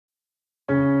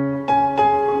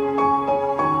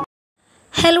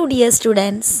dear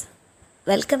students,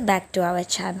 welcome back to our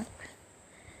channel.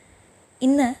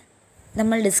 ഇന്ന്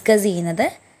നമ്മൾ discuss ചെയ്യുന്നത്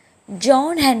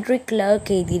ജോൺ ഹെൻറിക്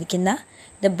ക്ലർക്ക് എഴുതിയിരിക്കുന്ന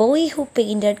the boy who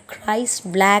painted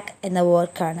Christ black എന്ന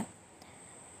വർക്കാണ്.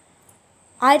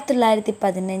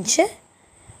 1915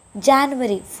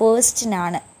 ജാനുവരി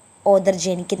 1 ഓദർ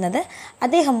ജനിക്കുന്നത്.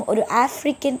 അദ്ദേഹം ഒരു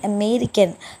ആഫ്രിക്കൻ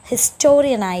അമേരിക്കൻ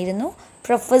ഹിസ്റ്റോറിയനായിരുന്നു,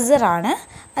 പ്രൊഫസറാണ്,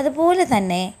 അതുപോലെ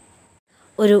തന്നെ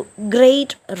ഒരു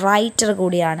ഗ്രേറ്റ് റൈറ്റർ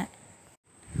കൂടിയാണ്.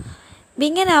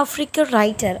 ബീങ് ആൻ ആഫ്രിക്കൻ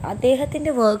റൈറ്റർ,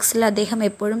 അദ്ദേഹത്തിൻ്റെ വർക്ക്സിൽ അദ്ദേഹം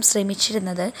എപ്പോഴും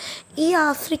ശ്രമിച്ചിരുന്നത് ഈ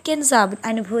ആഫ്രിക്കൻസ്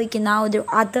അനുഭവിക്കുന്ന ആ ഒരു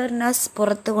അതർനെസ്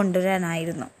പുറത്ത്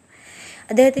കൊണ്ടുവരാനായിരുന്നു.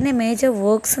 അദ്ദേഹത്തിൻ്റെ മേജർ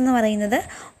വർക്ക്സ് എന്ന് പറയുന്നത്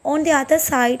on the other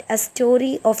side A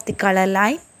story of the colour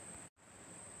line,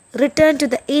 return to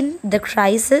the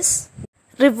crisis,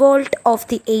 revolt of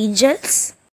the Angeles,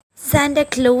 Santa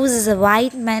Claus is A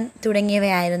white man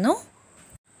തുടങ്ങിയവയായിരുന്നു.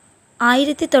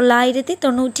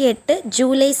 1998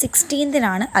 July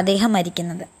 16 അദ്ദേഹം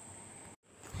മരിക്കുന്നത്.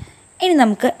 ഇനി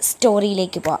നമുക്ക്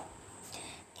സ്റ്റോറിയിലേക്ക് പോവാം.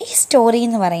 ഈ സ്റ്റോറി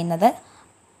എന്ന് പറയുന്നത്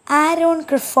ആരോൺ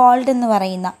ക്രിഫോൾഡ് എന്ന്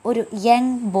പറയുന്ന ഒരു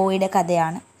യങ് ബോയുടെ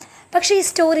കഥയാണ്. പക്ഷേ ഈ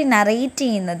സ്റ്റോറി നറേറ്റ്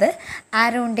ചെയ്യുന്നത്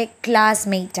ആരോണിൻ്റെ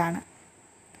ക്ലാസ്മേറ്റാണ്.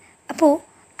 അപ്പോൾ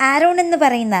ആരോൺ എന്ന്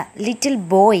പറയുന്ന ലിറ്റിൽ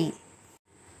ബോയ്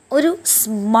ഒരു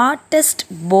സ്മാർട്ടസ്റ്റ്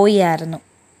ബോയ് ആയിരുന്നു.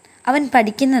 അവൻ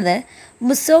പഠിക്കുന്നത്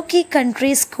മുസോക്കി country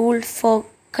school for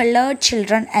coloured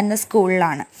children എന്ന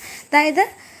സ്കൂളിലാണ്. അതായത്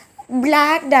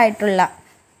ബ്ലാക്ക്ഡ് ആയിട്ടുള്ള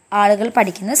ആളുകൾ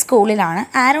പഠിക്കുന്ന സ്കൂളിലാണ്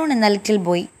ആരോൺ എന്ന ലിറ്റിൽ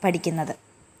ബോയ് പഠിക്കുന്നത്.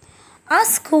 ആ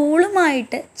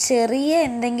സ്കൂളുമായിട്ട് ചെറിയ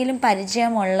എന്തെങ്കിലും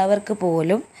പരിചയമുള്ളവർക്ക്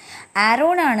പോലും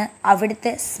ആരോണാണ്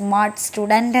അവിടുത്തെ സ്മാർട്ട്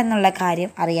സ്റ്റുഡൻ്റ് എന്നുള്ള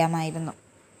കാര്യം അറിയാമായിരുന്നു.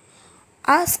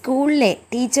 ആ സ്കൂളിലെ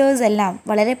ടീച്ചേഴ്സ് എല്ലാം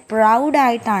വളരെ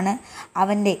പ്രൗഡായിട്ടാണ്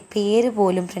അവൻ്റെ പേര്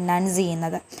പോലും പ്രൊനൗൺസ്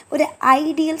ചെയ്യുന്നത്. ഒരു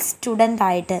ഐഡിയൽ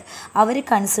സ്റ്റുഡൻ്റായിട്ട് അവർ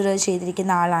കൺസിഡർ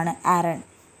ചെയ്തിരിക്കുന്ന ആളാണ് ആരോൺ.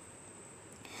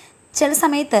 ചില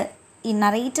സമയത്ത് ഈ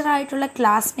നറേറ്ററായിട്ടുള്ള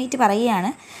ക്ലാസ്മേറ്റ്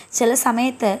പറയുകയാണ്, ചില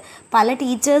സമയത്ത് പല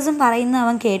ടീച്ചേഴ്സും പറയുന്നത്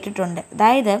അവൻ കേട്ടിട്ടുണ്ട്.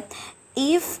 അതായത്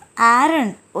ഇഫ് ആരോൺ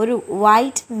ഒരു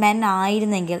വൈറ്റ് മെൻ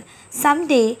ആയിരുന്നെങ്കിൽ സം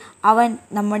ഡേ അവൻ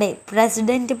നമ്മുടെ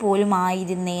പ്രസിഡൻറ്റ് പോലും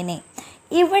ആയിരുന്നേനെ.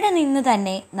 ഇവിടെ നിന്ന്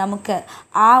തന്നെ നമുക്ക്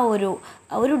ആ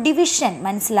ഒരു ഡിവിഷൻ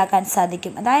മനസ്സിലാക്കാൻ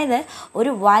സാധിക്കും. അതായത്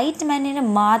ഒരു വൈറ്റ് മാനിന്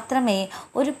മാത്രമേ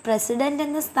ഒരു പ്രസിഡൻ്റ്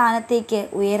എന്ന സ്ഥാനത്തേക്ക്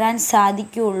ഉയരാൻ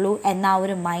സാധിക്കുകയുള്ളൂ എന്ന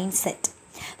ഒരു മൈൻഡ് സെറ്റ്.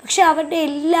 പക്ഷെ അവരുടെ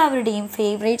എല്ലാവരുടെയും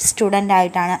ഫേവറേറ്റ് സ്റ്റുഡൻ്റ്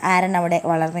ആയിട്ടാണ് ആരോൺ അവിടെ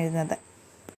വളർന്നിരുന്നത്.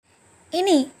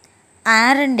 ഇനി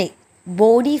ആരോണിൻ്റെ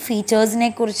ബോഡി ഫീച്ചേഴ്സിനെ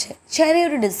കുറിച്ച്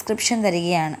ചെറിയൊരു ഡിസ്ക്രിപ്ഷൻ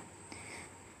തരികയാണ്.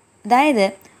 അതായത്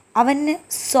അവന്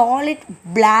സോളിഡ്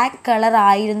ബ്ലാക്ക് കളർ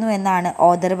ആയിരുന്നു എന്നാണ്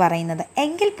ഓദർ പറയുന്നത്.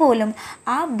 എങ്കിൽ പോലും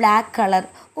ആ ബ്ലാക്ക് കളർ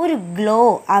ഒരു ഗ്ലോ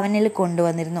അവനിൽ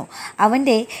കൊണ്ടുവന്നിരുന്നു.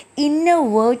 അവൻ്റെ ഇന്നർ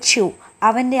വേർച്യു,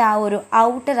 അവൻ്റെ ആ ഒരു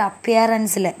ഔട്ടർ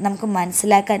അപ്പിയറൻസിൽ നമുക്ക്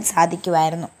മനസ്സിലാക്കാൻ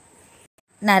സാധിക്കുമായിരുന്നു.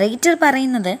 നറേറ്റർ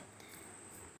പറയുന്നത്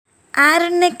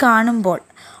ആരോണിനെ കാണുമ്പോൾ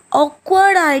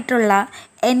ഓക്വേർഡായിട്ടുള്ള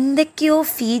എന്തൊക്കെയോ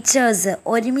ഫീച്ചേഴ്സ്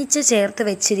ഒരുമിച്ച് ചേർത്ത്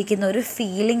വെച്ചിരിക്കുന്ന ഒരു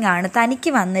ഫീലിംഗ് ആണ്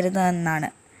തനിക്ക് വന്നിരുന്നതെന്നാണ്.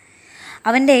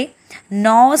 അവൻ്റെ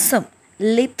നോസും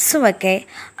ലിപ്സുമൊക്കെ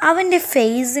അവൻ്റെ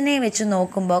ഫേസിനെ വെച്ച്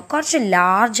നോക്കുമ്പോൾ കുറച്ച്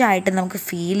ലാർജായിട്ട് നമുക്ക്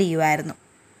ഫീൽ ചെയ്യുമായിരുന്നു.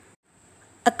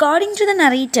 According to the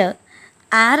narrator,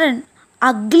 Aaron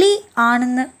ugly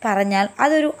ആണെന്ന് പറഞ്ഞാൽ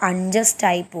അതൊരു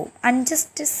അൺജസ്റ്റായി പോവും,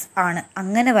 അൺജസ്റ്റിസ് ആണ്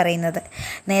അങ്ങനെ പറയുന്നത്.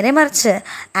 നേരെ മറിച്ച്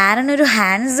ആരോൺ ഒരു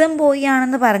ഹാൻസം ബോയ്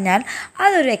ആണെന്ന് പറഞ്ഞാൽ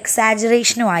അതൊരു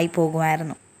എക്സാജറേഷനും ആയി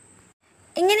പോകുമായിരുന്നു.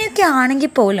 ഇങ്ങനെയൊക്കെ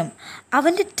ആണെങ്കിൽ പോലും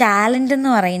അവൻ്റെ ടാലൻ്റ് എന്ന്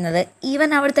പറയുന്നത് ഈവൻ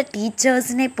അവിടുത്തെ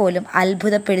ടീച്ചേഴ്സിനെ പോലും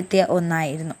അത്ഭുതപ്പെടുത്തിയ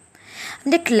ഒന്നായിരുന്നു.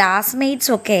 അവൻ്റെ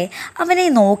ക്ലാസ്മേറ്റ്സൊക്കെ അവനെ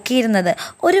നോക്കിയിരുന്നത്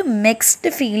ഒരു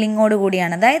മിക്സ്ഡ് ഫീലിങ്ങോട്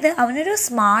കൂടിയാണ്. അതായത് അവനൊരു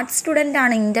സ്മാർട്ട്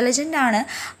സ്റ്റുഡൻ്റാണ്, ഇൻ്റലിജൻ്റ് ആണ്,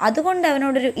 അതുകൊണ്ട്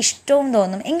അവനോടൊരു ഇഷ്ടവും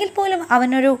തോന്നും. എങ്കിൽ പോലും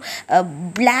അവനൊരു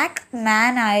ബ്ലാക്ക്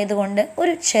മാൻ ആയതുകൊണ്ട്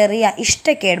ഒരു ചെറിയ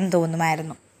ഇഷ്ടക്കേടും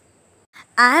തോന്നുമായിരുന്നു.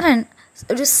 ആരോൺ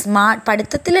ഒരു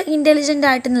പഠിത്തത്തിൽ ഇൻ്റലിജൻ്റ്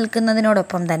ആയിട്ട്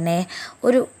നിൽക്കുന്നതിനോടൊപ്പം തന്നെ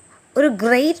ഒരു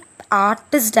ഗ്രേറ്റ്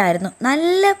ആർട്ടിസ്റ്റ് ആയിരുന്നു.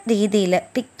 നല്ല രീതിയിൽ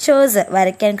പിക്ചേഴ്സ്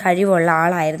വരയ്ക്കാൻ കഴിവുള്ള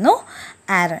ആളായിരുന്നു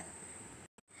ആരോൺ.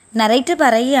 നറേറ്റർ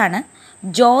പറയുകയാണ്,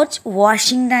 ജോർജ്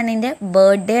വാഷിങ്ടണിൻ്റെ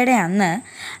ബർത്ത്ഡേയുടെ അന്ന്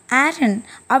ആരോൺ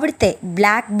അവിടുത്തെ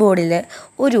ബ്ലാക്ക് ബോർഡിൽ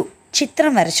ഒരു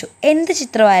ചിത്രം വരച്ചു. എന്ത്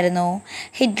ചിത്രമായിരുന്നു?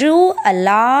 He Drew A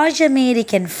large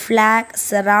American flag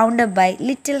surrounded by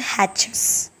little hatches.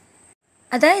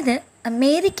 അതായത്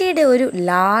അമേരിക്കയുടെ ഒരു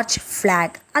ലാർജ്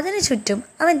ഫ്ലാഗ്, അതിനു ചുറ്റും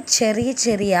അവൻ ചെറിയ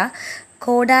ചെറിയ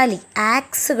കോടാലി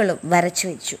ആക്സുകളും വരച്ചു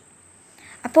വെച്ചു.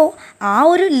 അപ്പോൾ ആ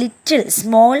ഒരു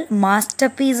സ്മോൾ മാസ്റ്റർ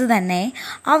പീസ് തന്നെ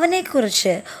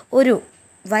അവനെക്കുറിച്ച് ഒരു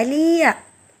വലിയ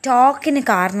ടോക്കിന്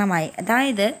കാരണമായി.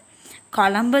 അതായത്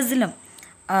കൊളംബസിലും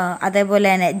അതേപോലെ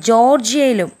തന്നെ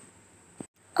ജോർജിയയിലും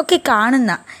ഒക്കെ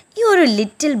കാണുന്ന ഈ ഒരു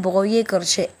ലിറ്റിൽ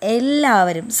ബോയിയെക്കുറിച്ച്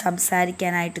എല്ലാവരും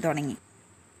സംസാരിക്കാനായിട്ട് തുടങ്ങി.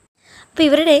 അപ്പോൾ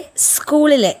ഇവരുടെ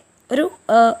സ്കൂളിലെ ഒരു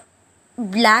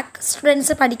ബ്ലാക്ക്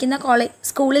സ്റ്റുഡൻസ് പഠിക്കുന്ന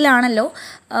സ്കൂളിലാണല്ലോ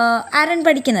ആരൺ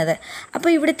പഠിക്കുന്നത്. അപ്പോൾ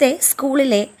ഇവിടുത്തെ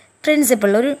സ്കൂളിലെ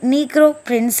പ്രിൻസിപ്പൾ, ഒരു നീഗ്രോ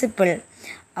പ്രിൻസിപ്പൾ,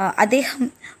 അദ്ദേഹം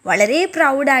വളരെ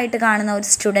പ്രൗഡായിട്ട് കാണുന്ന ഒരു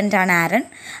സ്റ്റുഡൻ്റാണ് ആരൺ.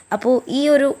 അപ്പോൾ ഈ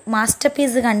ഒരു മാസ്റ്റർ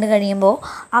പീസ് കണ്ടു കഴിയുമ്പോൾ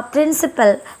ആ പ്രിൻസിപ്പൽ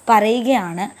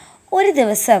പറയുകയാണ്, ഒരു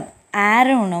ദിവസം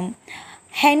ആരോണും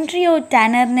ഹെൻറിയോ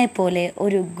ടാനറിനെ പോലെ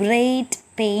ഒരു ഗ്രേറ്റ്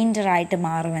പെയിൻറ്ററായിട്ട്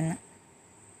മാറുമെന്ന്.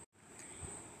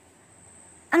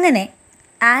 അങ്ങനെ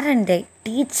ആരൻ്റെ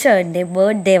ടീച്ചറിൻ്റെ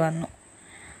ബർത്ത്ഡേ വന്നു.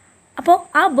 അപ്പോൾ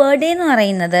ആ ബർത്ത്ഡേ എന്ന്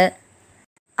പറയുന്നത്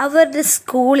അവരുടെ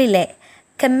സ്കൂളിലെ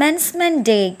കമൻസ്മെൻറ്റ്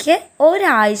ഡേക്ക്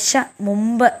ഒരാഴ്ച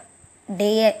മുമ്പ്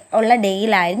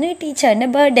ഡേയിലായിരുന്നു ഈ ടീച്ചറിൻ്റെ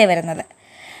ബർത്ത്ഡേ വരുന്നത്.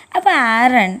 അപ്പോൾ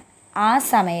ആരൺ ആ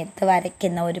സമയത്ത്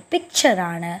വരയ്ക്കുന്ന ഒരു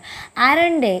പിക്ചറാണ്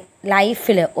ആരൻ്റെ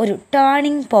ലൈഫിൽ ഒരു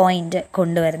ടേണിംഗ് പോയിൻ്റ്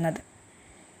കൊണ്ടുവരുന്നത്.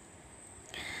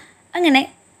 അങ്ങനെ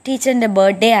ടീച്ചറിൻ്റെ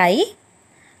ബർത്ത്ഡേ ആയി.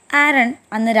 ആരൺ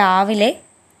അന്ന് രാവിലെ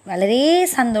വളരെ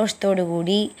സന്തോഷത്തോടു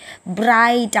കൂടി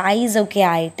ബ്രൈറ്റ് ഐസൊക്കെ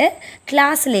ആയിട്ട്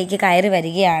ക്ലാസ്സിലേക്ക് കയറി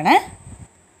വരികയാണ്.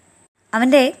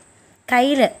 അവൻ്റെ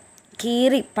കയ്യിൽ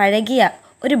കീറി പഴകിയ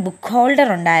ഒരു ബുക്ക് ഹോൾഡർ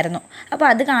ഉണ്ടായിരുന്നു. അപ്പോൾ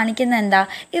അത് കാണിക്കുന്ന എന്താ,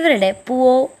 ഇവരുടെ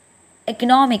പുവർ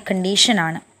എക്കണോമിക്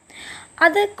കണ്ടീഷനാണ്.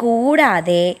 അത്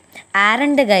കൂടാതെ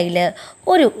ആരൻ്റെ കയ്യിൽ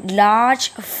ഒരു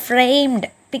ലാർജ് ഫ്രെയിംഡ്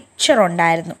പിക്ചർ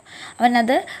ഉണ്ടായിരുന്നു.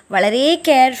 അവനത് വളരെ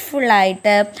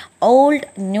കെയർഫുള്ളായിട്ട് ഓൾഡ്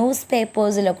ന്യൂസ്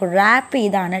പേപ്പേഴ്സിലൊക്കെ റാപ്പ്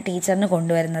ചെയ്താണ് ടീച്ചറിന്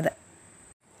കൊണ്ടുവരുന്നത്.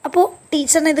 അപ്പോൾ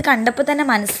ടീച്ചറിന് ഇത് കണ്ടപ്പോൾ തന്നെ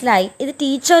മനസ്സിലായി ഇത്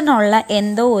ടീച്ചറിനുള്ള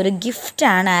എന്തോ ഒരു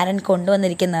ഗിഫ്റ്റാണ് ആരൻ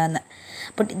കൊണ്ടുവന്നിരിക്കുന്നതെന്ന്.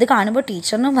 അപ്പോൾ ഇത് കാണുമ്പോൾ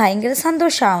ടീച്ചറിനും ഭയങ്കര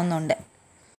സന്തോഷമാവുന്നുണ്ട്.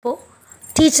 അപ്പോൾ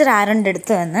ടീച്ചർ ആരൻ്റെ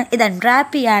അടുത്ത് വന്ന് ഇത്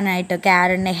അൺറാപ്പ് ചെയ്യാനായിട്ടൊക്കെ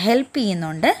ആരനെ ഹെൽപ്പ്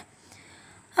ചെയ്യുന്നുണ്ട്.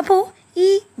 അപ്പോൾ ഈ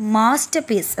മാസ്റ്റർ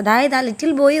പീസ്, അതായത് ആ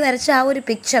ലിറ്റിൽ ബോയ് വരച്ച ആ ഒരു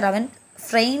പിക്ചർ അവൻ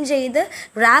ഫ്രെയിം ചെയ്ത്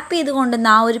റാപ്പ് ചെയ്ത് കൊണ്ടുവന്ന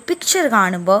ആ ഒരു പിക്ചർ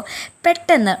കാണുമ്പോൾ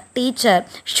പെട്ടെന്ന് ടീച്ചർ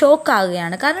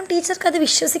ഷോക്കാവുകയാണ്. കാരണം ടീച്ചർക്ക് അത്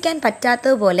വിശ്വസിക്കാൻ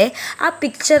പറ്റാത്തതുപോലെ ആ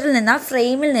പിക്ചറിൽ നിന്ന്, ആ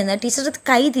ഫ്രെയിമിൽ നിന്ന് ടീച്ചർ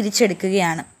കൈ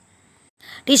തിരിച്ചെടുക്കുകയാണ്.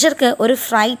 ടീച്ചർക്ക് ഒരു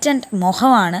ഫ്രൈറ്റൻഡ്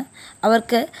മുഖമാണ്.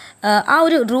 അവർക്ക് ആ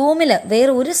ഒരു റൂമിൽ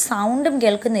വേറെ ഒരു സൗണ്ടും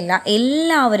കേൾക്കുന്നില്ല,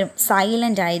 എല്ലാവരും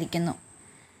സൈലൻ്റ് ആയിരിക്കുന്നു.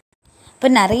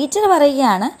 അപ്പോൾ നറേറ്റർ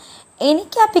പറയുകയാണ്,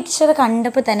 എനിക്ക് ആ പിക്ചർ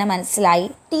കണ്ടപ്പോൾ തന്നെ മനസ്സിലായി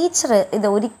ടീച്ചർ ഇത്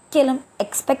ഒരിക്കലും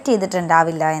എക്സ്പെക്റ്റ്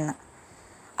ചെയ്തിട്ടുണ്ടാവില്ല എന്ന്.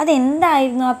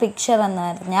 അതെന്തായിരുന്നു ആ പിക്ചർ എന്ന്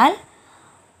പറഞ്ഞാൽ,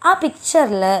 ആ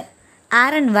പിക്ചറിൽ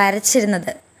ആരൻ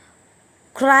വരച്ചിരുന്നത്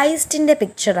ക്രൈസ്റ്റിൻ്റെ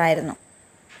പിക്ചറായിരുന്നു.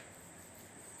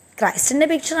 ക്രൈസ്റ്റിൻ്റെ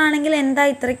പിക്ചറാണെങ്കിൽ എന്താ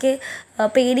ഇത്രയ്ക്ക്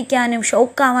പേടിക്കാനും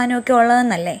ഷോക്കാവാനും ഒക്കെ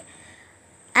ഉള്ളതെന്നല്ലേ.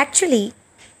 ആക്ച്വലി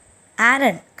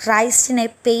ആരൻ ക്രൈസ്റ്റിനെ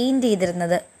പെയിൻറ്റ്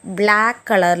ചെയ്തിരുന്നത് ബ്ലാക്ക്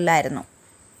കളറിലായിരുന്നു.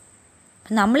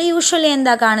 നമ്മൾ യൂഷ്വലി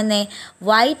എന്താ കാണുന്നത്,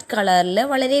 വൈറ്റ് കളറിൽ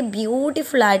വളരെ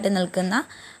ബ്യൂട്ടിഫുള്ളായിട്ട് നിൽക്കുന്ന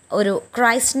ഒരു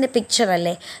ക്രൈസ്റ്റിൻ്റെ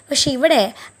പിക്ചറല്ലേ. പക്ഷെ ഇവിടെ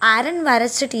ആരൻ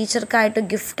വരച്ച ടീച്ചർക്കായിട്ട്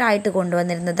ഗിഫ്റ്റായിട്ട്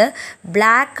കൊണ്ടുവന്നിരുന്നത്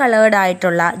ബ്ലാക്ക്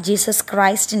കളേർഡായിട്ടുള്ള ജീസസ്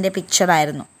ക്രൈസ്റ്റിൻ്റെ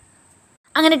പിക്ചറായിരുന്നു.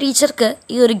 അങ്ങനെ ടീച്ചർക്ക്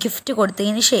ഈ ഒരു ഗിഫ്റ്റ്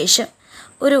കൊടുത്തതിന് ശേഷം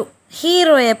ഒരു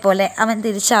ഹീറോയെ പോലെ അവൻ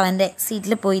തിരിച്ച് അവൻ്റെ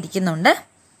സീറ്റിൽ പോയിരിക്കുന്നുണ്ട്.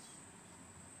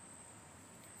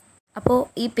 അപ്പോൾ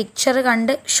ഈ പിക്ചർ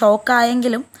കണ്ട്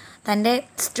ഷോക്കായെങ്കിലും തൻ്റെ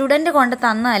സ്റ്റുഡൻ്റ് കൊണ്ട്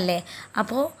തന്നതല്ലേ,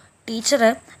 അപ്പോൾ ടീച്ചർ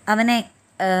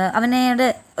അവനോട്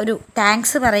ഒരു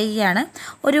താങ്ക്സ് പറയുകയാണ്.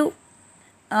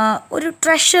 ഒരു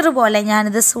ട്രഷർ പോലെ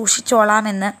ഞാനിത്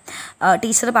സൂക്ഷിച്ചോളാമെന്ന്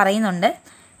ടീച്ചർ പറയുന്നുണ്ട്.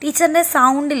 ടീച്ചറിൻ്റെ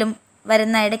സൗണ്ടിലും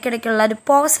വരുന്ന ഇടയ്ക്കിടയ്ക്കുള്ള ഒരു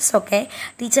പോസസൊക്കെ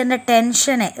ടീച്ചറിൻ്റെ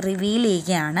ടെൻഷനെ റിവീൽ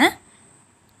ചെയ്യുകയാണ്.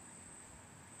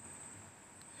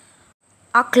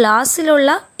 ആ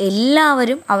ക്ലാസ്സിലുള്ള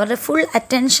എല്ലാവരും അവരുടെ ഫുൾ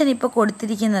അറ്റൻഷൻ ഇപ്പോൾ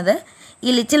കൊടുത്തിരിക്കുന്നത്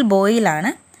ഈ ലിറ്റിൽ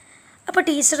ബോയിലാണ്. അപ്പോൾ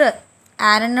ടീച്ചർ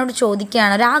ആരനോട്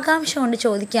ചോദിക്കുകയാണ്, ഒരു ആകാംക്ഷ കൊണ്ട്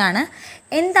ചോദിക്കുകയാണ്,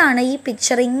 എന്താണ് ഈ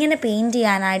പിക്ചർ ഇങ്ങനെ പെയിൻറ്റ്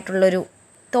ചെയ്യാനായിട്ടുള്ളൊരു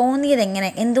തോന്നിയത്,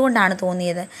 എന്തുകൊണ്ടാണ്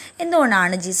തോന്നിയത്,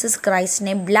 എന്തുകൊണ്ടാണ് ജീസസ്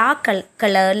ക്രൈസ്റ്റിനെ ബ്ലാക്ക്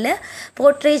കളറിൽ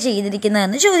പോർട്രേ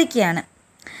ചെയ്തിരിക്കുന്നതെന്ന് ചോദിക്കുകയാണ്.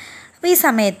 അപ്പോൾ ഈ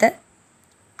സമയത്ത്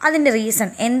അതിൻ്റെ റീസൺ,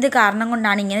 എന്ത് കാരണം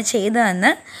കൊണ്ടാണ് ഇങ്ങനെ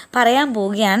ചെയ്തതെന്ന് പറയാൻ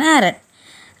പോവുകയാണ്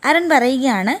ആരൻ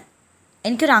പറയുകയാണ്,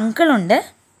 എനിക്കൊരു അങ്കിളുണ്ട്.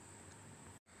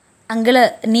 അങ്കിള്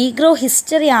നീഗ്രോ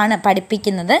ഹിസ്റ്ററിയാണ്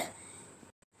പഠിപ്പിക്കുന്നത്.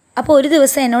 അപ്പോൾ ഒരു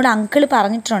ദിവസം എന്നോട് അങ്കിൾ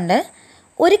പറഞ്ഞിട്ടുണ്ട്,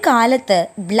 ഒരു കാലത്ത്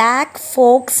ബ്ലാക്ക്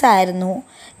ഫോക്സ് ആയിരുന്നു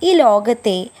ഈ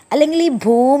ലോകത്തെ അല്ലെങ്കിൽ ഈ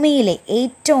ഭൂമിയിലെ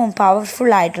ഏറ്റവും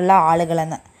പവർഫുള്ളായിട്ടുള്ള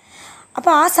ആളുകളെന്ന്.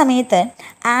 അപ്പോൾ ആ സമയത്ത്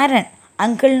ആരൻ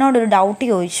അങ്കിളിനോടൊരു ഡൗട്ട്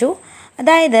ചോദിച്ചു,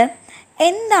 അതായത്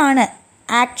എന്താണ്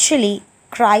actually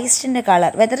ക്രൈസ്റ്റിൻ്റെ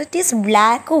colour, whether it is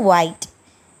black or white.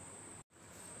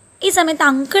 ഈ സമയത്ത്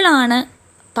അങ്കിളാണ്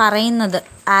പറയുന്നത്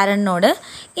ആരനോട്,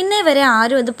 ഇന്നേ വരെ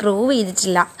ആരും അത് പ്രൂവ്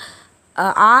ചെയ്തിട്ടില്ല,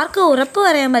 ആർക്കും ഉറപ്പ്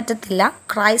പറയാൻ പറ്റത്തില്ല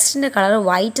ക്രൈസ്റ്റിൻ്റെ കളർ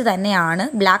വൈറ്റ് തന്നെയാണ്,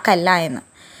 ബ്ലാക്ക് അല്ല എന്ന്.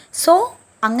 സോ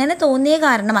അങ്ങനെ തോന്നിയ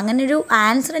കാരണം, അങ്ങനെ ഒരു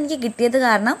ആൻസർ എനിക്ക് കിട്ടിയത്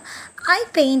കാരണം I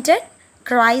painted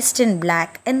Christ in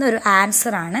black എന്നൊരു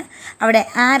ആൻസറാണ് അവിടെ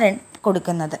ആരൺ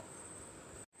കൊടുക്കുന്നത്.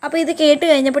 അപ്പോൾ ഇത് കേട്ട്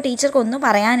കഴിഞ്ഞപ്പോൾ ടീച്ചർക്ക് ഒന്നും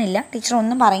പറയാനില്ല, ടീച്ചർ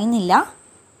ഒന്നും പറയുന്നില്ല.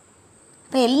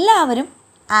 അപ്പോൾ എല്ലാവരും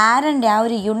ആരൻ്റെ ആ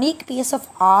ഒരു യുണീക്ക് പീസ് ഓഫ്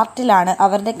ആർട്ടിലാണ്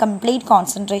അവരുടെ കംപ്ലീറ്റ്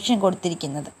കോൺസെൻട്രേഷൻ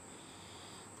കൊടുത്തിരിക്കുന്നത്.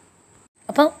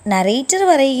 അപ്പം നറേറ്റർ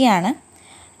പറയുകയാണ്,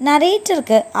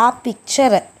 നറേറ്റർക്ക് ആ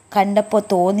പിക്ചർ കണ്ടപ്പോൾ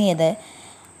തോന്നിയത്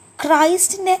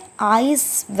ക്രൈസ്റ്റിൻ്റെ ice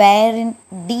wear in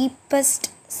deepest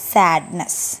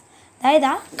sadness. അതായത്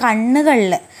ആ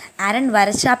കണ്ണുകളിൽ, ആരൺ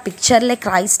വരച്ച ആ പിക്ചറിലെ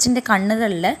ക്രൈസ്റ്റിൻ്റെ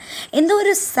കണ്ണുകളിൽ എന്തോ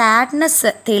ഒരു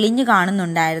സാഡ്നെസ് തെളിഞ്ഞു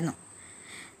കാണുന്നുണ്ടായിരുന്നു.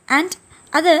 ആൻഡ്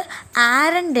അത്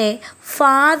ആരൻ്റെ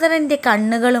ഫാദറിൻ്റെ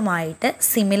കണ്ണുകളുമായിട്ട്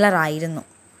സിമിലർ ആയിരുന്നു.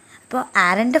 അപ്പോൾ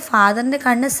ആരൻ്റെ ഫാദറിൻ്റെ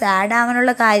കണ്ണ് സാഡ്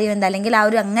ആവാനുള്ള കാര്യം എന്താ, അല്ലെങ്കിൽ ആ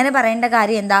ഒരു അങ്ങനെ പറയേണ്ട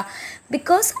കാര്യം എന്താ?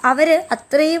 ബിക്കോസ് അവർ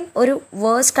അത്രയും ഒരു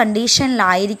വേഴ്സ്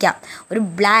കണ്ടീഷനിലായിരിക്കാം, ഒരു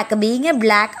ബ്ലാക്ക് ബീയിങ് എ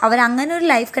ബ്ലാക്ക്, അവരങ്ങനെ ഒരു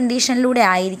ലൈഫ് കണ്ടീഷനിലൂടെ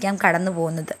ആയിരിക്കാം കടന്നു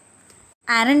പോകുന്നത്.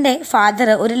 ആരൻ്റെ ഫാദർ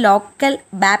ഒരു ലോക്കൽ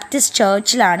ബാപ്റ്റിസ്റ്റ്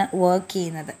ചർച്ചിലാണ് വർക്ക്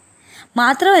ചെയ്യുന്നത്.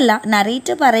 മാത്രമല്ല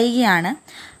നറേറ്റർ പറയുകയാണ്,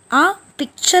 ആ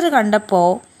പിക്ചർ കണ്ടപ്പോൾ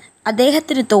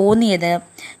അദ്ദേഹത്തിന് തോന്നിയത്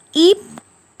ഈ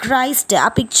ക്രൈസ്റ്റ്, ആ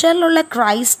പിക്ചറിലുള്ള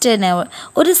ക്രൈസ്റ്റിന്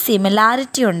ഒരു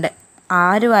സിമിലാരിറ്റി ഉണ്ട്.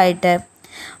 ആരുമായിട്ട്?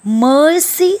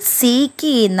 മേഴ്സി സീക്ക്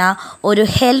ചെയ്യുന്ന ഒരു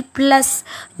ഹെൽപ്ലെസ്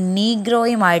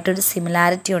നീഗ്രോയുമായിട്ടൊരു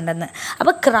സിമിലാരിറ്റി ഉണ്ടെന്ന്.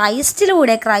 അപ്പോൾ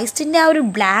ക്രൈസ്റ്റിലൂടെ, ക്രൈസ്റ്റിൻ്റെ ആ ഒരു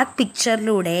ബ്ലാക്ക്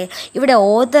പിക്ചറിലൂടെ ഇവിടെ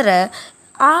ഓതർ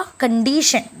ആ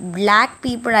കണ്ടീഷൻ, ബ്ലാക്ക്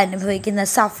പീപ്പിൾ അനുഭവിക്കുന്ന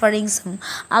സഫറിങ്സും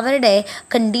അവരുടെ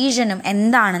കണ്ടീഷനും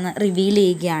എന്താണെന്ന് റിവീൽ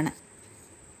ചെയ്യുകയാണ്.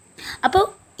 അപ്പോൾ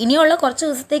ഇനിയുള്ള കുറച്ച്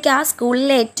ദിവസത്തേക്ക് ആ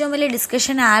സ്കൂളിലെ ഏറ്റവും വലിയ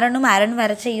ഡിസ്കഷൻ ആരൺ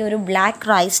വരച്ച ഈ ഒരു ബ്ലാക്ക്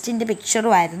ക്രൈസ്റ്റിൻ്റെ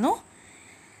പിക്ചറും ആയിരുന്നു.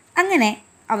 അങ്ങനെ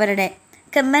അവരുടെ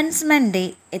കമൻസ്മെൻറ്റ് ഡേ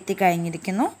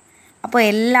എത്തിക്കഴിഞ്ഞിരിക്കുന്നു. അപ്പോൾ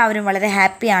എല്ലാവരും വളരെ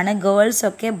ഹാപ്പിയാണ്.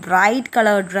 ഗേൾസൊക്കെ ബ്രൈറ്റ്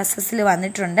കളർ ഡ്രസ്സസിൽ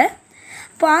വന്നിട്ടുണ്ട്.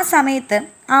 അപ്പോൾ ആ സമയത്ത്,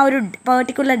 ആ ഒരു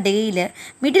പെർട്ടിക്കുലർ ഡേയിൽ,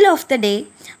 മിഡിൽ ഓഫ് ദ ഡേ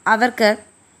അവർക്ക്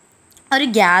ഒരു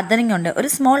ഗ്യാതറിംഗ് ഉണ്ട്, ഒരു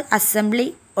സ്മോൾ അസംബ്ലി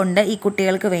ഉണ്ട് ഈ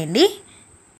കുട്ടികൾക്ക് വേണ്ടി.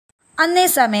 അന്നേ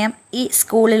സമയം ഈ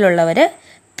സ്കൂളിലുള്ളവർ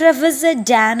പ്രൊഫസർ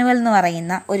ഡാനുവൽ എന്ന്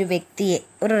പറയുന്ന ഒരു വ്യക്തിയെ,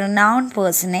 ഒരു റിനൗണ്ട്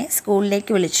പേഴ്സണെ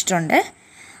സ്കൂളിലേക്ക് വിളിച്ചിട്ടുണ്ട്.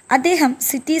 അദ്ദേഹം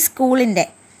സിറ്റി സ്കൂളിൻ്റെ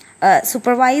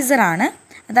സൂപ്പർവൈസറാണ്.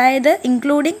 അതായത്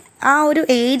ഇൻക്ലൂഡിങ് ആ ഒരു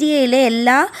ഏരിയയിലെ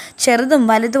എല്ലാ ചെറുതും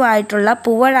വലുതുമായിട്ടുള്ള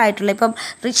പുവറായിട്ടുള്ള, ഇപ്പം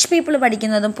റിച്ച് പീപ്പിൾ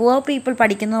പഠിക്കുന്നതും പുവർ പീപ്പിൾ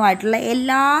പഠിക്കുന്നതുമായിട്ടുള്ള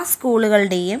എല്ലാ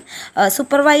സ്കൂളുകളുടെയും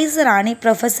സൂപ്പർവൈസറാണ് ഈ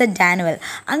പ്രൊഫസർ ഡാനുവൽ.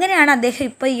 അങ്ങനെയാണ് അദ്ദേഹം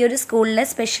ഇപ്പോൾ ഈ ഒരു സ്കൂളിലെ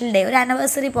സ്പെഷ്യൽ ഡേ, ഒരു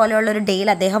ആനിവേഴ്സറി പോലെയുള്ള ഒരു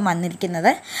ഡേയിൽ അദ്ദേഹം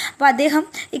വന്നിരിക്കുന്നത്. അപ്പോൾ അദ്ദേഹം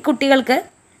ഈ കുട്ടികൾക്ക്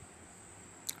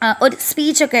ഒരു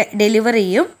സ്പീച്ചൊക്കെ ഡെലിവർ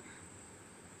ചെയ്യും.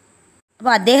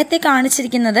 അപ്പോൾ അദ്ദേഹത്തെ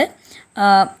കാണിച്ചിരിക്കുന്നത്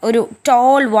ഒരു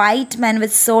ടോൾ വൈറ്റ് മാൻ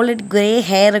വിത്ത് സോളിഡ് ഗ്രേ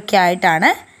ഹെയർ ഒക്കെ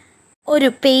ആയിട്ടാണ്. ഒരു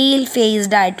പെയിൽ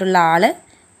ഫേസ്ഡ് ആയിട്ടുള്ള ആൾ,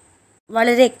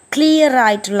 വളരെ ക്ലിയർ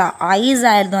ആയിട്ടുള്ള ഐസ്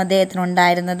ആയിരുന്നു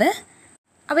അദ്ദേഹത്തിനുണ്ടായിരുന്നത്.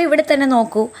 അപ്പോൾ ഇവിടെ തന്നെ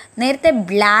നോക്കൂ, നേരത്തെ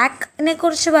ബ്ലാക്കിനെ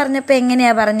കുറിച്ച് പറഞ്ഞപ്പോൾ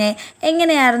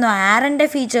എങ്ങനെയായിരുന്നു ആരൻ്റെ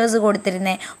ഫീച്ചേഴ്സ്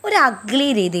കൊടുത്തിരുന്നത്? ഒരു അഗ്ലി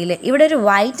രീതിയിൽ. ഇവിടെ ഒരു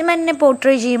വൈറ്റ് മാനിനെ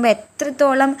പോർട്രേ ചെയ്യുമ്പോൾ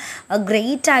എത്രത്തോളം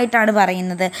ഗ്രേറ്റ് ആയിട്ടാണ്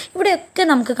പറയുന്നത്. ഇവിടെയൊക്കെ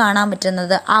നമുക്ക് കാണാൻ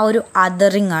പറ്റുന്നത് ആ ഒരു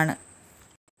അദറിങ് ആണ്.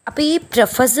 അപ്പോൾ ഈ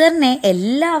പ്രൊഫസറിനെ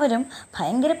എല്ലാവരും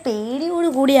ഭയങ്കര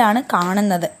പേടിയോടുകൂടിയാണ്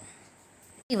കാണുന്നത്.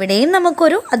 ഇവിടെയും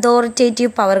നമുക്കൊരു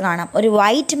അതോറിറ്റേറ്റീവ് പവർ കാണാം. ഒരു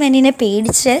വൈറ്റ് മെന്നിനെ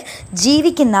പേടിച്ച്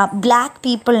ജീവിക്കുന്ന ബ്ലാക്ക്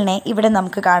പീപ്പിളിനെ ഇവിടെ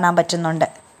നമുക്ക് കാണാൻ പറ്റുന്നുണ്ട്.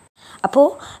 അപ്പോൾ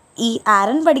ഈ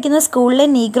ആരൺ പഠിക്കുന്ന സ്കൂളിലെ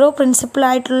നീഗ്രോ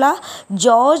പ്രിൻസിപ്പളായിട്ടുള്ള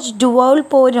ജോർജ് ഡുവോൾ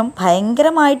പോലും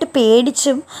ഭയങ്കരമായിട്ട്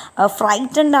പേടിച്ചും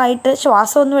ഫ്രൈറ്റൻഡ് ആയിട്ട്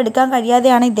ശ്വാസമൊന്നും എടുക്കാൻ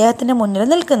കഴിയാതെയാണ് ഇദ്ദേഹത്തിൻ്റെ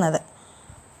മുന്നിൽ നിൽക്കുന്നത്.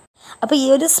 അപ്പോൾ ഈ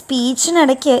ഒരു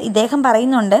സ്പീച്ചിനിടയ്ക്ക് ഇദ്ദേഹം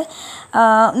പറയുന്നുണ്ട്,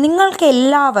 നിങ്ങൾക്ക്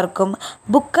എല്ലാവർക്കും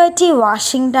ബുക്കർ ടി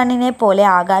വാഷിങ്ടണിനെ പോലെ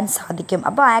ആകാൻ സാധിക്കും.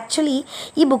 അപ്പോൾ ആക്ച്വലി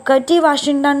ഈ ബുക്കർ ടി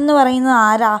വാഷിങ്ടൺ എന്ന് പറയുന്നത്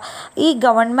ആരാ? ഈ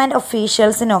ഗവൺമെൻറ്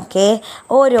ഒഫീഷ്യൽസിനൊക്കെ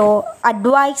ഓരോ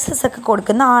അഡ്വൈസസ് ഒക്കെ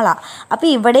കൊടുക്കുന്ന ആളാണ്. അപ്പോൾ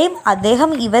ഇവിടെയും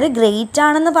അദ്ദേഹം ഇവർ ഗ്രേറ്റ്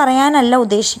ആണെന്ന് പറയാനല്ല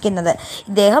ഉദ്ദേശിക്കുന്നത്.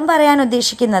 ഇദ്ദേഹം പറയാൻ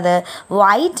ഉദ്ദേശിക്കുന്നത്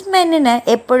വൈറ്റ് മെന്നിന്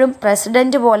എപ്പോഴും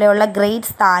പ്രസിഡൻറ്റ് പോലെയുള്ള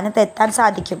ഗ്രേറ്റ് സ്ഥാനത്ത് എത്താൻ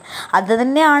സാധിക്കും. അത്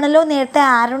തന്നെയാണല്ലോ നേരത്തെ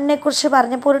ആരോണിനെ കുറിച്ച്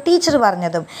പറഞ്ഞപ്പോൾ ഒരു ടീച്ചർ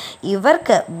പറഞ്ഞതും.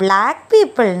 ഇവർക്ക് ബ്ലാക്ക്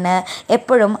പീപ്പിളിന്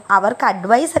എപ്പോഴും അവർക്ക്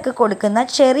അഡ്വൈസൊക്കെ കൊടുക്കുന്ന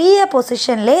ചെറിയ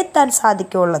പൊസിഷനിലേ എത്താൻ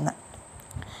സാധിക്കുകയുള്ളെന്ന്.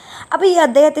 അപ്പോൾ ഈ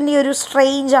അദ്ദേഹത്തിൻ്റെ ഈ ഒരു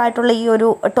സ്ട്രേഞ്ച് ആയിട്ടുള്ള ഈ ഒരു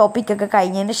ടോപ്പിക്കൊക്കെ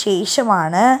കഴിഞ്ഞതിന്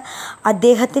ശേഷമാണ്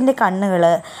അദ്ദേഹത്തിൻ്റെ കണ്ണുകൾ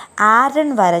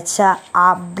ആരൺ വരച്ച ആ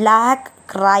ബ്ലാക്ക്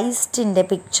ക്രൈസ്റ്റിൻ്റെ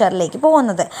പിക്ചറിലേക്ക്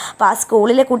പോകുന്നത്. അപ്പോൾ ആ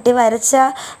സ്കൂളിലെ കുട്ടി വരച്ച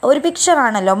ഒരു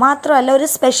പിക്ചറാണല്ലോ, മാത്രമല്ല ഒരു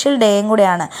സ്പെഷ്യൽ ഡേയും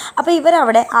കൂടെയാണ്. അപ്പോൾ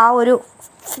ഇവരവിടെ ആ ഒരു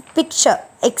പിക്ചർ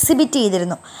എക്സിബിറ്റ്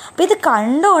ചെയ്തിരുന്നു. അപ്പോൾ ഇത്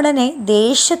കണ്ട ഉടനെ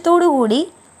ദേഷ്യത്തോടു കൂടി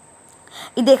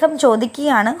ഇദ്ദേഹം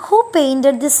ചോദിക്കുകയാണ്, ഹൂ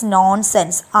പെയിൻറ്റഡ് ദിസ്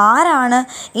നോൺസെൻസ്? ആരാണ്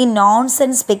ഈ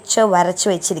നോൺസെൻസ് പിക്ചർ വരച്ചു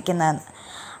വെച്ചിരിക്കുന്നതെന്ന്.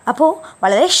 അപ്പോൾ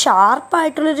വളരെ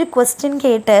ഷാർപ്പായിട്ടുള്ളൊരു ക്വസ്റ്റ്യൻ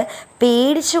കേട്ട്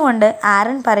പേടിച്ചുകൊണ്ട്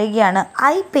ആരൺ പറയുകയാണ്,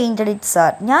 ഐ പെയിൻറ്റഡ് ഇറ്റ്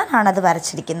സർ, ഞാനാണത്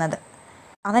വരച്ചിരിക്കുന്നത്.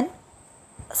 അവൻ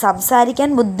സംസാരിക്കാൻ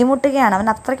ബുദ്ധിമുട്ടുകയാണ്. അവൻ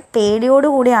അത്രയ്ക്ക്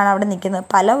പേടിയോടുകൂടിയാണ് അവിടെ നിൽക്കുന്നത്.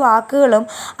 പല വാക്കുകളും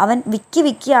അവൻ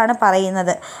വിക്കിയാണ്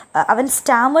പറയുന്നത്. അവൻ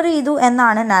സ്റ്റാമർ ചെയ്തു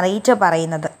എന്നാണ് നറേറ്റർ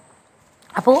പറയുന്നത്.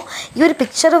 അപ്പോൾ ഈ ഒരു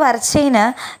പിക്ചർ വരച്ചതിന്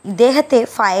ഇദ്ദേഹത്തെ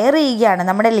ഫയർ ചെയ്യുകയാണ്,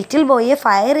 നമ്മുടെ ലിറ്റിൽ ബോയെ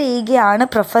ഫയർ ചെയ്യുകയാണ്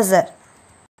പ്രൊഫസർ.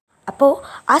 അപ്പോൾ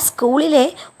ആ സ്കൂളിലെ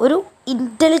ഒരു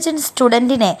ഇൻ്റലിജൻറ്റ്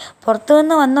സ്റ്റുഡൻറ്റിനെ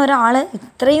പുറത്തുനിന്ന് വന്ന ഒരാൾ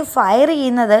ഇത്രയും ഫയർ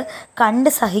ചെയ്യുന്നത് കണ്ട്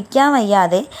സഹിക്കാൻ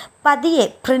വയ്യാതെ പതിയെ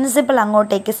പ്രിൻസിപ്പൽ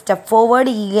അങ്ങോട്ടേക്ക് സ്റ്റെപ്പ്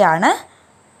ഫോർവേഡ് ചെയ്യുകയാണ്.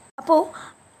 അപ്പോൾ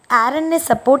ആരണിനെ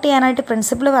സപ്പോർട്ട് ചെയ്യാനായിട്ട്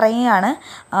പ്രിൻസിപ്പൽ പറയുകയാണ്,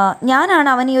 ഞാനാണ്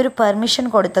അവന് ഈ ഒരു പെർമിഷൻ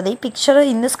കൊടുത്തത്, ഈ പിക്ചർ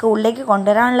ഇന്ന് സ്കൂളിലേക്ക്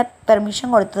കൊണ്ടുവരാനുള്ള പെർമിഷൻ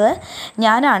കൊടുത്തത്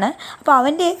ഞാനാണ്. അപ്പോൾ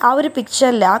അവൻ്റെ ആ ഒരു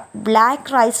പിക്ചറിൽ, ആ ബ്ലാക്ക്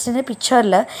ക്രൈസ്റ്റിൻ്റെ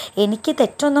പിക്ചറിൽ എനിക്ക്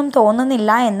തെറ്റൊന്നും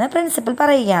തോന്നുന്നില്ല എന്ന് പ്രിൻസിപ്പൽ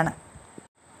പറയുകയാണ്.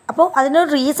 അപ്പോൾ അതിനൊരു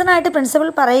റീസണായിട്ട് പ്രിൻസിപ്പൽ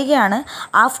പറയുകയാണ്,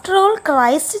 ആഫ്റ്റർ ഓൾ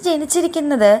ക്രൈസ്റ്റ്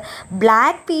ജനിച്ചിരിക്കുന്നത്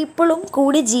ബ്ലാക്ക് പീപ്പിളും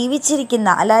കൂടി ജീവിച്ചിരിക്കുന്ന,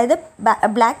 അതായത്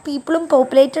ബ്ലാക്ക് പീപ്പിളും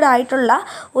പോപ്പുലേറ്റഡ് ആയിട്ടുള്ള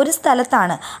ഒരു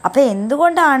സ്ഥലത്താണ്. അപ്പോൾ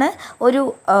എന്തുകൊണ്ടാണ് ഒരു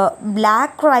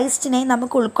ബ്ലാക്ക് ക്രൈസ്റ്റിനെ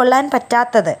നമുക്ക് ഉൾക്കൊള്ളാൻ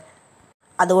പറ്റാത്തത്?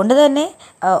 അതുകൊണ്ട് തന്നെ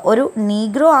ഒരു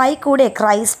നീഗ്രോ ആയിക്കൂടെ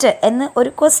ക്രൈസ്റ്റ് എന്ന് ഒരു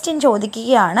ക്വസ്റ്റ്യൻ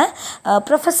ചോദിക്കുകയാണ്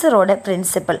പ്രൊഫസറോട്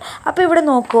പ്രിൻസിപ്പൽ. അപ്പോൾ ഇവിടെ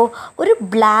നോക്കൂ, ഒരു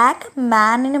ബ്ലാക്ക്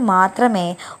മാനിന് മാത്രമേ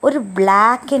ഒരു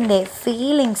ബ്ലാക്കിൻ്റെ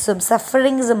ഫീലിങ്സും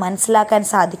സഫറിങ്സും മനസ്സിലാക്കാൻ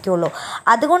സാധിക്കുകയുള്ളൂ.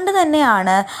 അതുകൊണ്ട്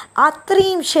തന്നെയാണ്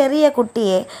അത്രയും ചെറിയ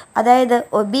കുട്ടിയെ, അതായത്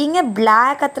ബീങ് എ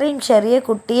ബ്ലാക്ക്, അത്രയും ചെറിയ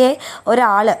കുട്ടിയെ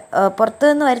ഒരാൾ പുറത്തു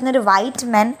നിന്ന് വരുന്നൊരു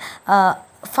വൈറ്റ് മെൻ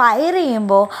ഫയർ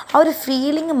ചെയ്യുമ്പോൾ ആ ഒരു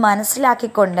ഫീലിംഗ്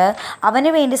മനസ്സിലാക്കിക്കൊണ്ട് അവന്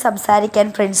വേണ്ടി സംസാരിക്കാൻ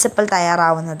പ്രിൻസിപ്പൽ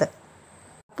തയ്യാറാവുന്നത്.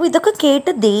 അപ്പോൾ ഇതൊക്കെ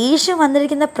കേട്ട് ദേഷ്യം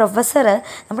വന്നിരിക്കുന്ന പ്രൊഫസർ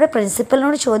നമ്മുടെ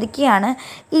പ്രിൻസിപ്പലിനോട് ചോദിക്കുകയാണ്,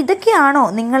 ഇതൊക്കെയാണോ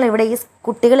നിങ്ങളിവിടെ ഈ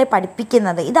കുട്ടികളെ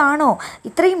പഠിപ്പിക്കുന്നത്? ഇതാണോ,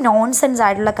 ഇത്രയും നോൺസെൻസ്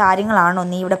ആയിട്ടുള്ള കാര്യങ്ങളാണോ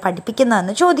നീ ഇവിടെ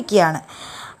പഠിപ്പിക്കുന്നതെന്ന് ചോദിക്കുകയാണ്.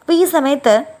 അപ്പോൾ ഈ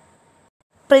സമയത്ത്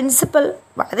പ്രിൻസിപ്പൽ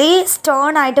വളരെ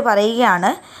സ്റ്റേൺ ആയിട്ട്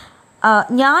പറയുകയാണ്,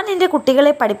 ഞാൻ എൻ്റെ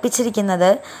കുട്ടികളെ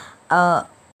പഠിപ്പിച്ചിരിക്കുന്നത്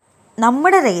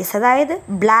നമ്മുടെ റേസ്, അതായത്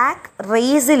ബ്ലാക്ക്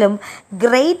റേസിലും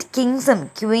ഗ്രേറ്റ് കിങ്സും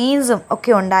ക്വീൻസും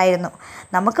ഒക്കെ ഉണ്ടായിരുന്നു.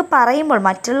 നമുക്ക് പറയുമ്പോൾ,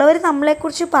 മറ്റുള്ളവർ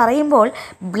നമ്മളെക്കുറിച്ച് പറയുമ്പോൾ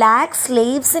ബ്ലാക്ക്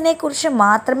സ്ലേവ്സിനെ കുറിച്ച്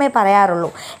മാത്രമേ പറയാറുള്ളൂ.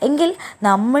 എങ്കിൽ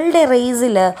നമ്മളുടെ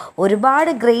റേസിൽ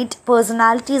ഒരുപാട് ഗ്രേറ്റ്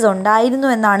പേഴ്സണാലിറ്റീസ് ഉണ്ടായിരുന്നു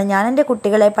എന്നാണ് ഞാൻ എൻ്റെ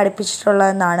കുട്ടികളെ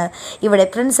പഠിപ്പിച്ചിട്ടുള്ളതെന്നാണ് ഇവിടെ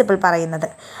പ്രിൻസിപ്പൽ പറയുന്നത്.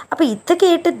 അപ്പോൾ ഇത്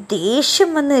കേട്ട്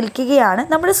ദേഷ്യം വന്ന് നിൽക്കുകയാണ്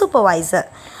നമ്മുടെ സൂപ്പർവൈസർ.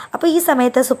 അപ്പോൾ ഈ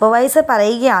സമയത്ത് സൂപ്പർവൈസർ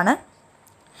പറയുകയാണ്,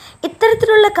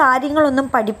 ഇത്തരത്തിലുള്ള കാര്യങ്ങളൊന്നും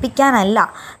പഠിപ്പിക്കാനല്ല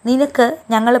നിനക്ക്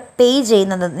ഞങ്ങൾ പേ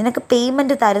ചെയ്യുന്നത്, നിനക്ക്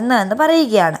പേയ്മെൻറ്റ് തരുന്നതെന്ന്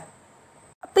പറയുകയാണ്.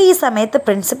 അപ്പോൾ ഈ സമയത്ത്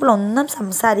പ്രിൻസിപ്പൽ ഒന്നും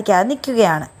സംസാരിക്കാതെ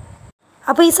നിൽക്കുകയാണ്.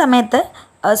 അപ്പോൾ ഈ സമയത്ത്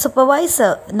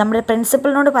സൂപ്പർവൈസർ നമ്മുടെ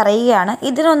പ്രിൻസിപ്പലിനോട് പറയുകയാണ്,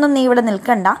 ഇതിനൊന്നും നീ ഇവിടെ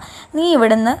നിൽക്കണ്ട, നീ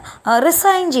ഇവിടുന്ന്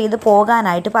റിസൈൻ ചെയ്ത്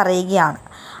പോകാനായിട്ട് പറയുകയാണ്.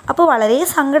 അപ്പോൾ വളരെ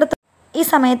സങ്കടത്തിൽ ഈ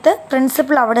സമയത്ത്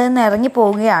പ്രിൻസിപ്പൽ അവിടെ നിന്ന് ഇറങ്ങി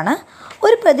പോവുകയാണ്.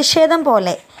 ഒരു പ്രതിഷേധം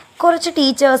പോലെ കുറച്ച്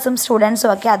ടീച്ചേഴ്സും സ്റ്റുഡൻസും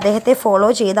ഒക്കെ അദ്ദേഹത്തെ ഫോളോ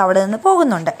ചെയ്ത് അവിടെ നിന്ന്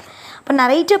പോകുന്നുണ്ട്. അപ്പോൾ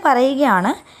നറേറ്റർ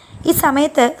പറയുകയാണ്, ഈ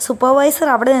സമയത്ത് സൂപ്പർവൈസർ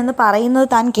അവിടെ നിന്ന് പറയുന്നത്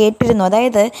താൻ കേട്ടിരുന്നു,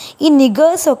 അതായത് ഈ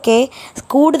നിഗേഴ്സൊക്കെ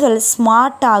കൂടുതൽ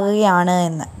സ്മാർട്ടാകുകയാണ്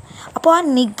എന്ന്. അപ്പോൾ ആ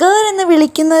നിഗർ എന്ന്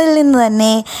വിളിക്കുന്നതിൽ നിന്ന്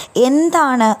തന്നെ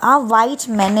എന്താണ് ആ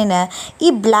വൈറ്റ് മെന്നിന്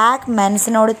ഈ ബ്ലാക്ക്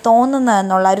മെൻസിനോട്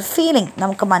തോന്നുന്നതെന്നുള്ള ഒരു ഫീലിംഗ്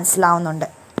നമുക്ക് മനസ്സിലാവുന്നുണ്ട്.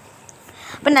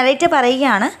 അപ്പോൾ നറേറ്റർ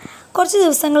പറയുകയാണ്, കുറച്ച്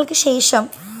ദിവസങ്ങൾക്ക് ശേഷം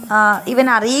ഇവൻ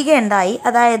അറിയുകയുണ്ടായി,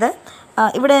 അതായത്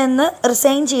ഇവിടെ നിന്ന്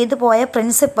റിസൈൻ ചെയ്തു പോയ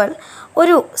പ്രിൻസിപ്പൽ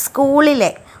ഒരു സ്കൂളിലെ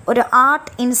ഒരു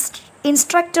ആർട്ട്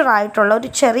ഇൻസ്ട്രക്ടറായിട്ടുള്ള, ഒരു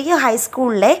ചെറിയ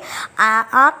ഹൈസ്കൂളിലെ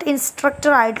ആർട്ട്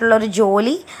ഇൻസ്ട്രക്ടറായിട്ടുള്ളൊരു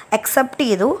ജോലി അക്സെപ്റ്റ്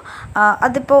ചെയ്തു.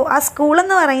 അതിപ്പോൾ ആ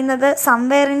സ്കൂളെന്ന് പറയുന്നത്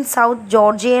സംവെയർ ഇൻ സൗത്ത്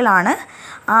ജോർജിയയിലാണ്.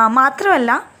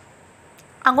 മാത്രമല്ല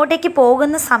അങ്ങോട്ടേക്ക്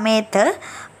പോകുന്ന സമയത്ത്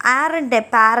ആരണിൻ്റെ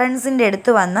പാരൻസിൻ്റെ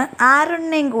അടുത്ത് വന്ന്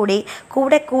ആരണിനെയും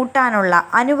കൂടെ കൂട്ടാനുള്ള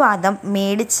അനുവാദം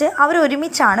മേടിച്ച്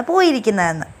അവരൊരുമിച്ചാണ്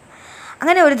പോയിരിക്കുന്നതെന്ന്.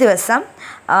 അങ്ങനെ ഒരു ദിവസം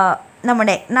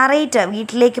നമ്മുടെ നറേറ്റർ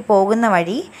വീട്ടിലേക്ക് പോകുന്ന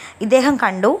വഴി ഇദ്ദേഹം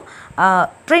കണ്ടു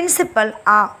പ്രിൻസിപ്പൽ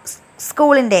ആ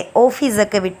സ്കൂളിൻ്റെ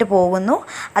ഓഫീസൊക്കെ വിട്ടു പോകുന്നു.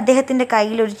 അദ്ദേഹത്തിൻ്റെ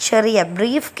കയ്യിലൊരു ചെറിയ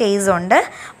ബ്രീഫ് കേസുണ്ട്.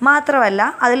 മാത്രമല്ല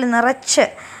അതിൽ നിറച്ച്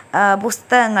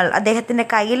പുസ്തകങ്ങൾ, അദ്ദേഹത്തിൻ്റെ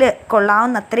കയ്യിൽ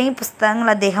കൊള്ളാവുന്ന അത്രയും പുസ്തകങ്ങൾ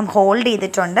അദ്ദേഹം ഹോൾഡ്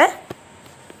ചെയ്തിട്ടുണ്ട്.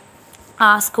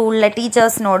 ആ സ്കൂളിലെ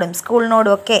ടീച്ചേഴ്സിനോടും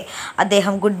സ്കൂളിനോടും ഒക്കെ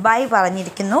അദ്ദേഹം ഗുഡ് ബൈ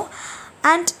പറഞ്ഞിരിക്കുന്നു.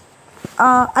 ആൻഡ്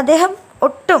അദ്ദേഹം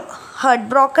ഒട്ടും ഹേർട്ട്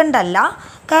ബ്രോക്കൺഡ് അല്ല,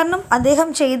 കാരണം അദ്ദേഹം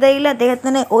ചെയ്തതിൽ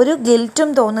അദ്ദേഹത്തിന് ഒരു ഗിൽറ്റും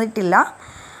തോന്നിയിട്ടില്ല.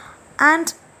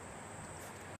 ആൻഡ്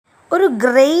ഒരു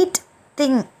ഗ്രേറ്റ്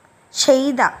തിങ്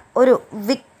ചെയ്ത, ഒരു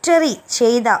വിക്ടറി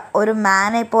ചെയ്ത ഒരു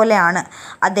മാനെ പോലെയാണ്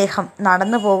അദ്ദേഹം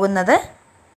നടന്നു പോകുന്നത്.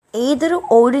 ഏതൊരു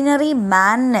ഓർഡിനറി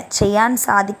മാനിന് ചെയ്യാൻ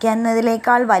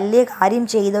സാധിക്കുന്നതിനേക്കാൾ വലിയ കാര്യം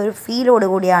ചെയ്ത ഒരു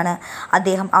ഫീലോടുകൂടിയാണ്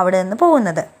അദ്ദേഹം അവിടെ നിന്ന്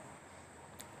പോകുന്നത്.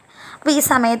 അപ്പോൾ ഈ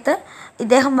സമയത്ത്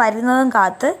ഇദ്ദേഹം വരുന്നതും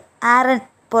കാത്ത് ആരൺ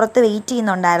പുറത്ത് വെയിറ്റ്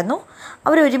ചെയ്യുന്നുണ്ടായിരുന്നു.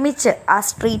 അവരൊരുമിച്ച് ആ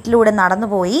സ്ട്രീറ്റിലൂടെ നടന്നു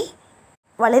പോയി.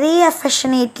 വളരെ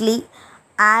അഫെക്ഷനേറ്റ്ലി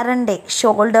ആരൻ്റെ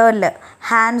ഷോൾഡറിൽ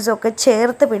ഹാൻഡ്സൊക്കെ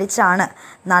ചേർത്ത് പിടിച്ചാണ്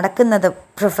നടക്കുന്നത്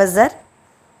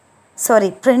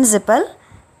പ്രിൻസിപ്പൽ.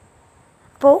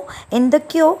 അപ്പോൾ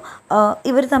എന്തൊക്കെയോ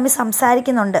ഇവർ തമ്മിൽ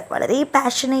സംസാരിക്കുന്നുണ്ട്. വളരെ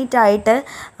പാഷനേറ്റായിട്ട്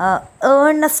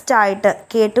ഏർണസ്റ്റായിട്ട്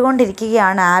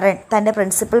കേട്ടുകൊണ്ടിരിക്കുകയാണ് ആരൺ തൻ്റെ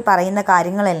പ്രിൻസിപ്പൽ പറയുന്ന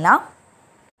കാര്യങ്ങളെല്ലാം.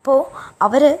 അപ്പോൾ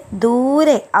അവർ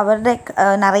ദൂരെ അവരുടെ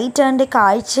നറേറ്ററിൻ്റെ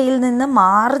കാഴ്ചയിൽ നിന്ന്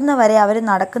മാറുന്നവരെ അവർ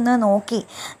നടക്കുന്നത് നോക്കി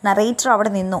നറേറ്റർ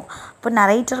അവിടെ നിന്നു. അപ്പോൾ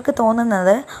നറേറ്റർക്ക്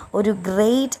തോന്നുന്നത് ഒരു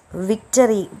ഗ്രേറ്റ്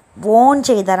വിക്ടറി വോൺ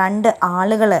ചെയ്ത 2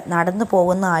 ആളുകൾ നടന്നു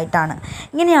പോകുന്നതായിട്ടാണ്.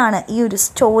 ഇങ്ങനെയാണ് ഈ ഒരു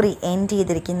സ്റ്റോറി എൻഡ്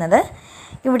ചെയ്തിരിക്കുന്നത്.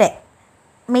 ഇവിടെ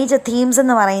മേജർ തീംസ്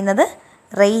എന്ന് പറയുന്നത്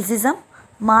റേസിസം,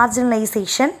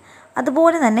 മാർജിനലൈസേഷൻ,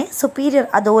 അതുപോലെ തന്നെ സുപ്പീരിയർ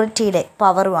അതോറിറ്റിയുടെ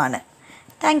പവറുമാണ്.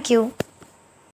 Thank you.